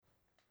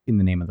In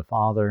the name of the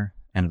Father,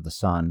 and of the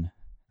Son,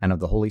 and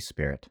of the Holy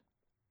Spirit.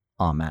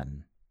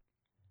 Amen.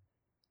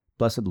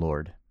 Blessed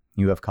Lord,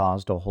 you have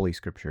caused all holy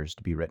scriptures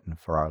to be written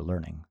for our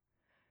learning.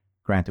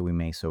 Grant that we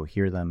may so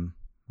hear them,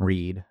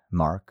 read,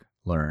 mark,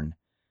 learn,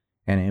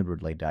 and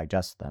inwardly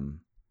digest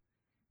them,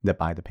 that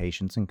by the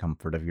patience and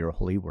comfort of your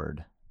holy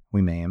word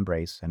we may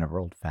embrace and ever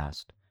hold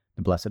fast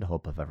the blessed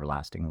hope of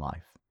everlasting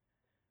life.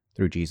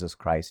 Through Jesus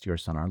Christ, your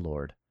Son, our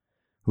Lord,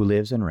 who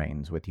lives and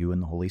reigns with you in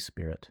the Holy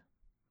Spirit,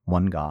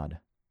 one God,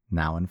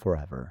 now and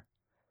forever.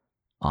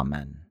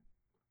 Amen.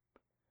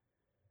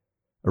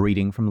 A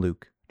reading from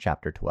Luke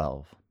chapter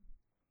 12.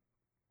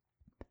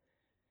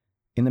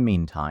 In the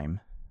meantime,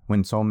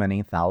 when so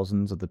many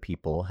thousands of the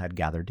people had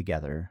gathered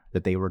together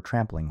that they were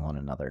trampling one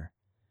another,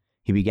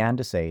 he began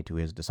to say to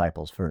his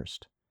disciples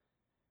first,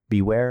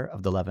 "Beware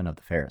of the leaven of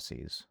the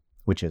Pharisees,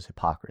 which is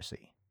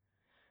hypocrisy.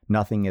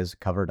 Nothing is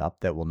covered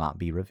up that will not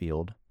be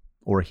revealed,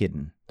 or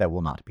hidden that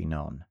will not be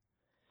known.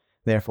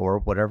 Therefore,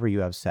 whatever you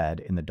have said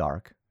in the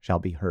dark shall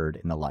be heard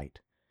in the light,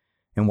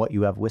 and what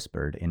you have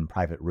whispered in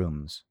private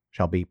rooms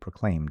shall be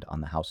proclaimed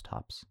on the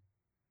housetops.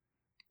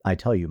 I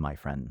tell you, my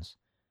friends,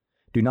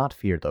 do not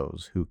fear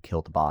those who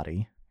kill the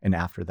body, and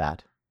after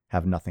that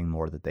have nothing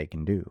more that they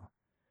can do.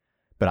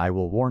 But I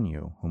will warn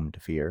you whom to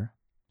fear.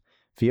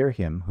 Fear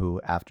him who,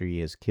 after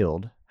he is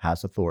killed,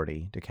 has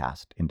authority to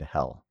cast into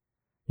hell.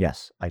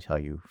 Yes, I tell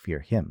you, fear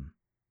him.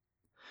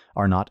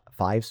 Are not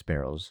 5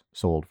 sparrows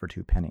sold for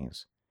 2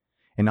 pennies,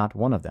 and not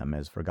one of them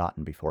is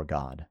forgotten before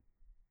God?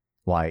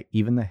 Why,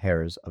 even the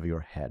hairs of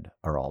your head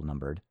are all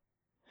numbered.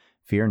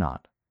 Fear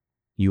not,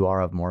 you are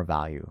of more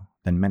value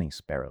than many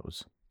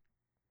sparrows.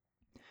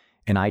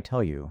 And I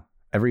tell you,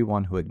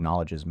 everyone who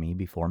acknowledges me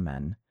before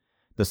men,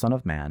 the Son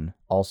of Man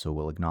also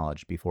will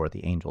acknowledge before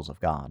the angels of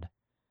God.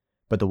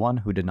 But the one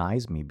who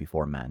denies me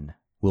before men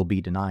will be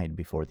denied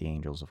before the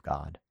angels of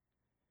God.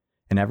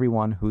 And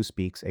everyone who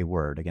speaks a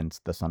word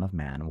against the Son of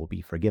Man will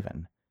be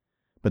forgiven,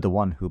 but the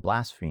one who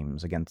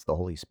blasphemes against the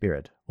Holy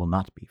Spirit will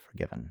not be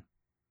forgiven.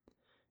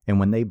 And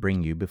when they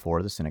bring you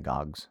before the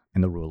synagogues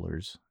and the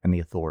rulers and the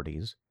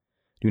authorities,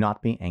 do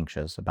not be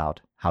anxious about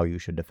how you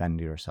should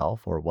defend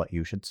yourself or what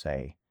you should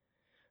say,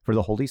 for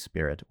the Holy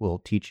Spirit will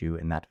teach you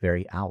in that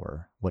very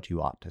hour what you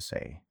ought to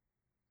say."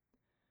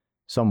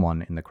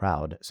 Someone in the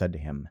crowd said to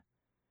him,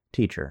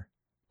 "Teacher,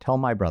 tell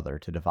my brother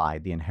to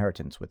divide the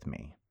inheritance with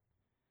me."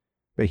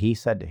 But he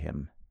said to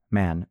him,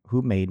 "Man,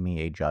 who made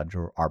me a judge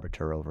or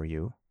arbiter over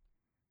you?"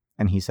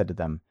 And he said to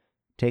them,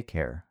 "Take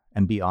care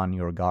and be on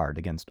your guard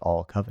against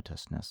all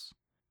covetousness,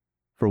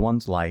 for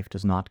one's life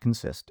does not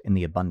consist in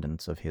the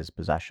abundance of his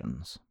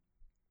possessions."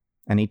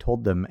 And he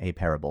told them a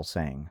parable,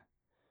 saying,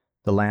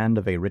 "The land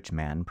of a rich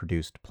man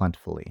produced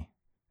plentifully,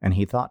 and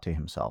he thought to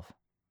himself,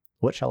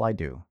 'What shall I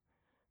do?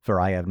 For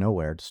I have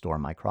nowhere to store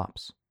my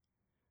crops.'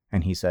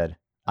 And he said,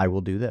 'I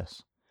will do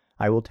this.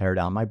 I will tear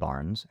down my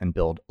barns and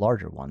build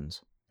larger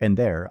ones, and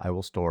there I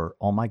will store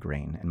all my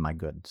grain and my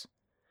goods.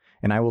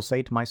 And I will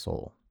say to my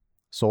soul,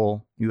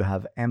 Soul, you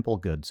have ample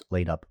goods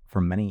laid up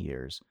for many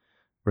years.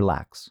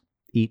 Relax,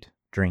 eat,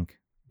 drink,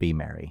 be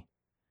merry.'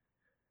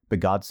 But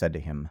God said to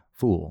him,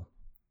 'Fool,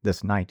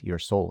 this night your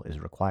soul is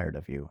required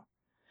of you.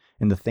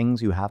 And the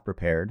things you have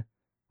prepared,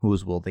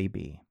 whose will they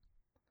be?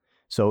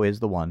 So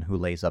is the one who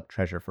lays up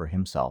treasure for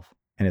himself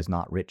and is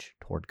not rich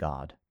toward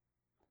God.'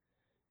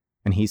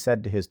 And he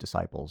said to his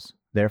disciples,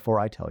 'Therefore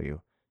I tell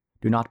you,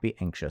 do not be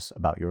anxious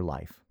about your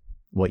life,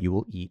 what you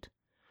will eat,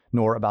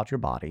 nor about your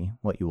body,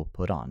 what you will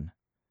put on.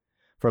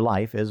 For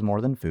life is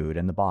more than food,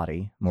 and the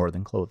body more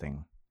than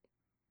clothing.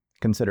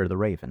 Consider the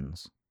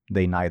ravens.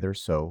 They neither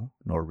sow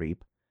nor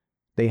reap.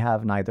 They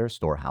have neither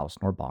storehouse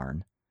nor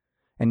barn,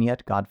 and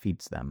yet God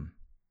feeds them.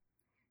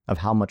 Of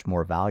how much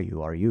more value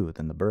are you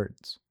than the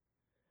birds?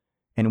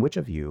 And which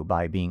of you,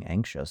 by being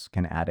anxious,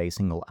 can add a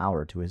single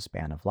hour to his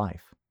span of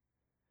life?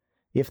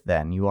 If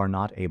then you are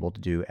not able to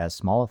do as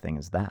small a thing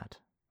as that,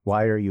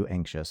 why are you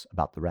anxious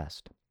about the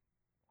rest?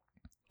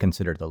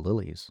 Consider the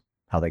lilies,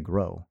 how they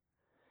grow.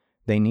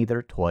 They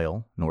neither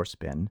toil nor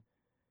spin.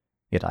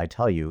 Yet I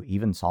tell you,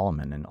 even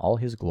Solomon in all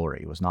his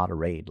glory was not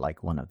arrayed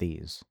like one of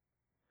these.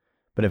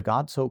 But if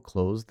God so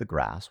clothes the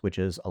grass, which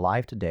is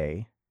alive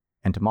today,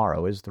 and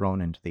tomorrow is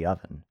thrown into the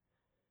oven,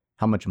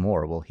 how much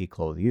more will he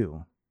clothe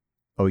you,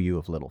 O you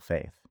of little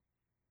faith?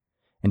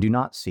 And do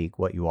not seek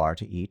what you are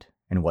to eat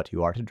and what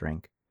you are to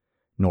drink,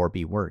 nor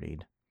be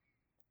worried.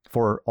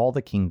 For all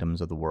the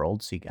kingdoms of the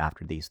world seek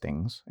after these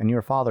things, and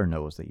your Father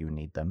knows that you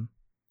need them.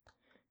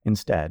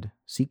 Instead,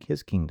 seek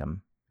his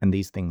kingdom, and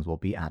these things will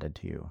be added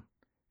to you.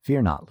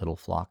 Fear not, little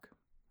flock,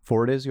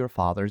 for it is your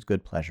Father's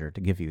good pleasure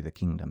to give you the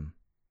kingdom.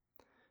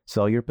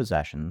 Sell your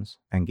possessions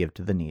and give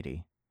to the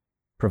needy.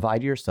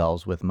 Provide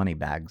yourselves with money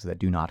bags that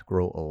do not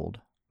grow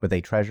old, with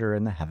a treasure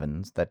in the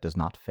heavens that does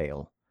not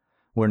fail,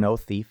 where no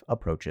thief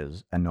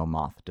approaches and no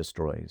moth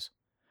destroys.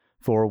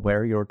 For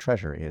where your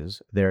treasure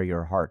is, there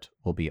your heart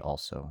will be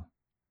also.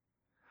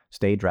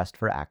 Stay dressed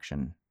for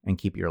action, and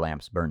keep your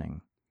lamps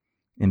burning.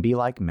 And be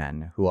like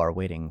men who are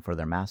waiting for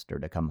their master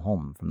to come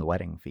home from the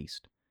wedding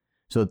feast,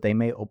 so that they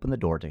may open the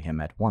door to him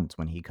at once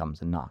when he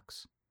comes and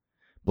knocks.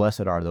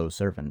 Blessed are those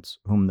servants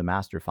whom the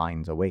master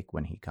finds awake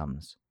when he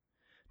comes.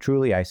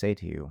 Truly I say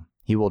to you,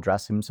 he will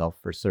dress himself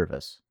for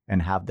service,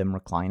 and have them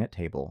recline at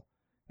table,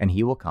 and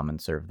he will come and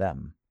serve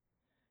them.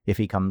 If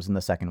he comes in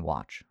the second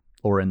watch,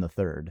 or in the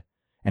third,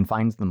 and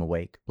finds them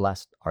awake,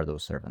 blessed are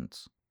those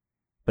servants.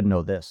 But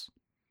know this,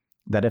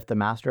 that if the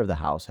master of the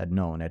house had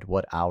known at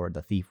what hour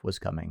the thief was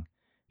coming,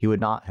 he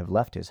would not have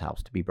left his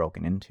house to be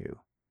broken into.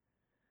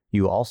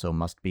 You also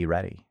must be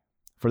ready,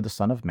 for the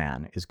Son of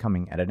Man is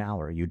coming at an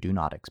hour you do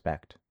not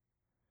expect.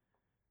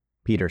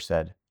 Peter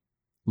said,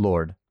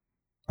 Lord,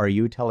 are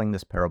you telling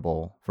this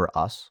parable for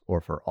us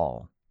or for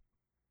all?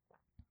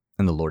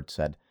 And the Lord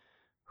said,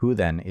 Who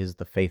then is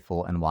the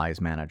faithful and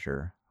wise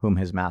manager, whom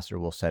his master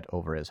will set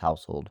over his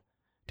household,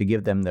 to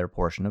give them their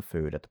portion of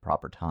food at the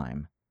proper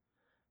time?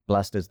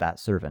 Blessed is that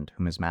servant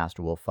whom his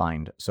master will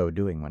find so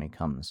doing when he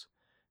comes.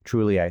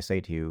 Truly I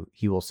say to you,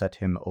 he will set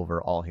him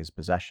over all his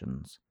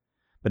possessions.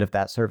 But if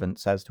that servant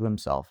says to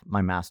himself,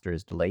 My master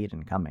is delayed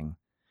in coming,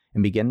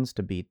 and begins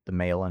to beat the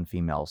male and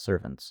female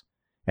servants,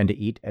 and to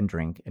eat and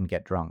drink and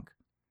get drunk,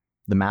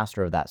 the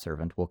master of that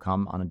servant will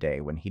come on a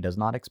day when he does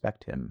not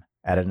expect him,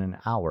 at an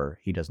hour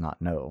he does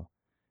not know,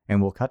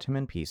 and will cut him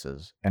in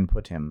pieces and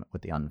put him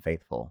with the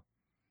unfaithful.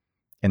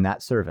 And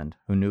that servant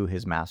who knew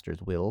his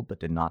master's will but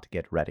did not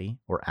get ready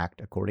or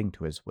act according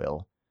to his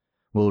will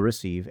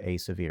receive a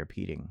severe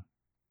beating.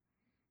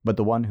 But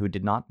the one who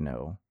did not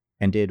know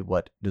and did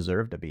what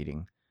deserved a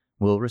beating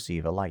will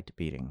receive a light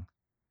beating.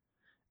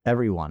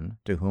 Everyone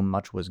to whom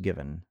much was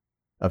given,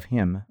 of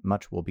him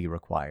much will be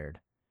required,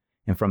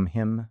 and from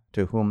him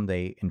to whom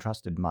they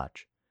entrusted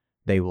much,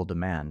 they will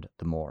demand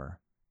the more.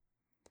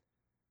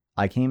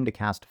 I came to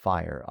cast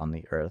fire on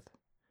the earth,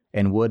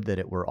 and would that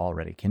it were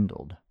already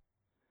kindled.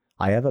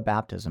 I have a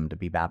baptism to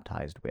be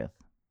baptized with,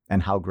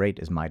 and how great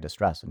is my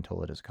distress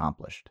until it is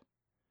accomplished.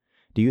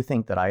 Do you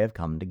think that I have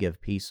come to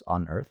give peace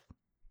on earth?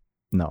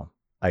 No,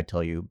 I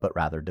tell you, but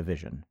rather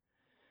division.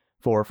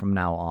 For from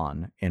now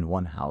on, in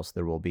one house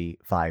there will be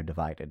 5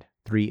 divided,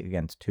 3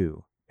 against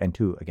 2, and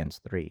 2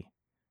 against 3.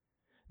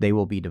 They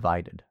will be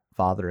divided,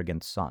 father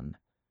against son,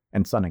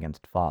 and son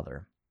against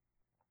father,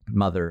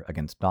 mother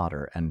against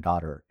daughter, and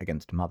daughter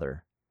against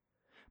mother,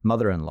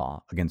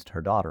 mother-in-law against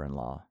her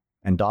daughter-in-law,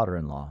 and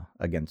daughter-in-law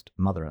against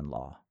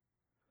mother-in-law.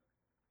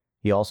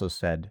 He also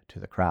said to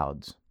the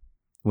crowds,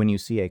 When you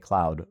see a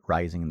cloud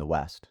rising in the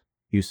west,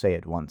 you say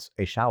at once,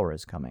 A shower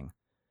is coming,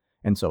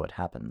 and so it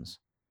happens.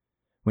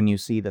 When you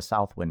see the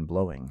south wind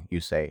blowing, you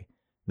say,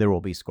 There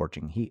will be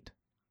scorching heat,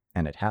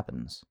 and it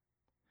happens.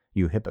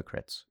 You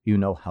hypocrites, you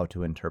know how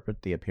to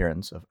interpret the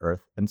appearance of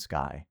earth and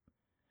sky,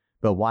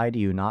 but why do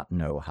you not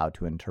know how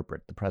to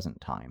interpret the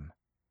present time?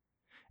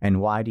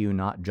 And why do you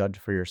not judge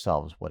for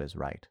yourselves what is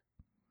right?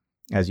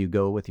 As you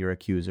go with your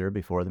accuser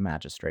before the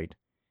magistrate,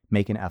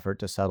 make an effort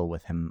to settle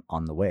with him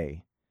on the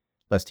way,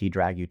 lest he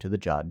drag you to the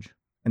judge,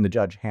 and the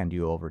judge hand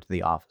you over to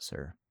the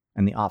officer,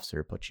 and the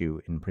officer put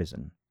you in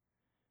prison.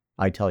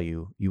 I tell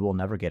you, you will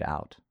never get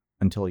out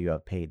until you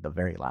have paid the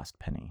very last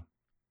penny.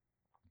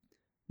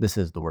 This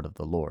is the word of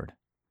the Lord.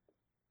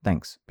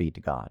 Thanks be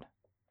to God.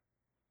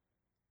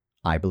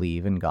 I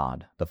believe in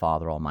God, the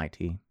Father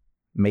Almighty,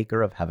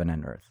 maker of heaven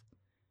and earth,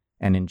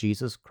 and in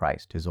Jesus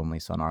Christ, his only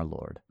Son, our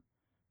Lord,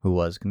 who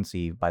was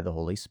conceived by the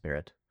Holy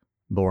Spirit,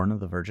 born of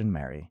the Virgin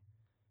Mary,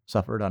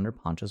 suffered under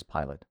Pontius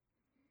Pilate,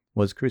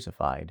 was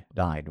crucified,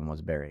 died, and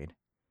was buried.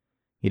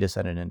 He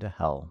descended into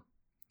hell.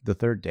 The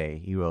third day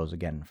he rose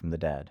again from the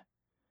dead.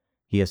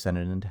 He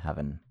ascended into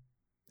heaven,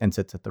 and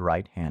sits at the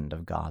right hand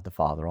of God the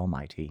Father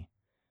Almighty.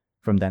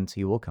 From thence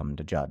he will come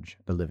to judge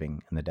the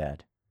living and the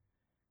dead.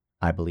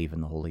 I believe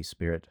in the Holy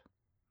Spirit,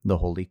 the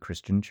holy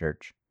Christian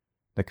Church,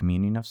 the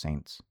communion of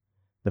saints,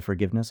 the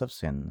forgiveness of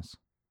sins,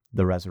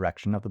 the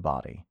resurrection of the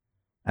body,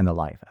 and the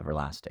life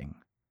everlasting.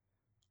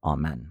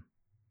 Amen.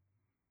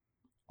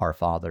 Our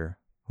Father,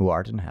 who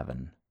art in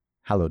heaven,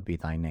 hallowed be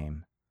thy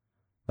name.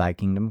 Thy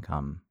kingdom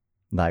come,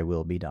 thy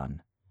will be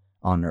done,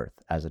 on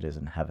earth as it is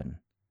in heaven.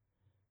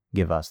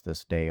 Give us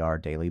this day our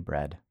daily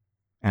bread,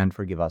 and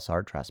forgive us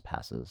our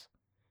trespasses,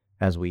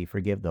 as we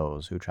forgive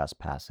those who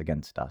trespass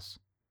against us.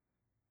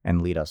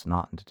 And lead us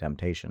not into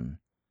temptation,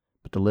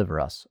 but deliver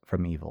us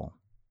from evil.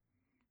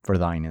 For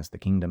thine is the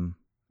kingdom,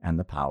 and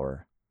the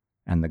power,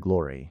 and the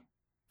glory,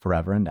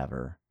 forever and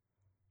ever.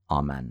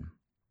 Amen.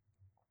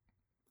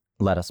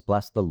 Let us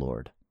bless the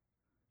Lord.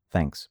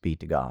 Thanks be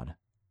to God.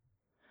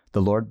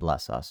 The Lord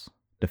bless us,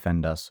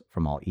 defend us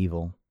from all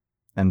evil,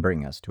 and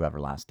bring us to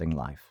everlasting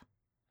life.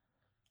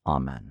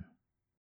 Amen.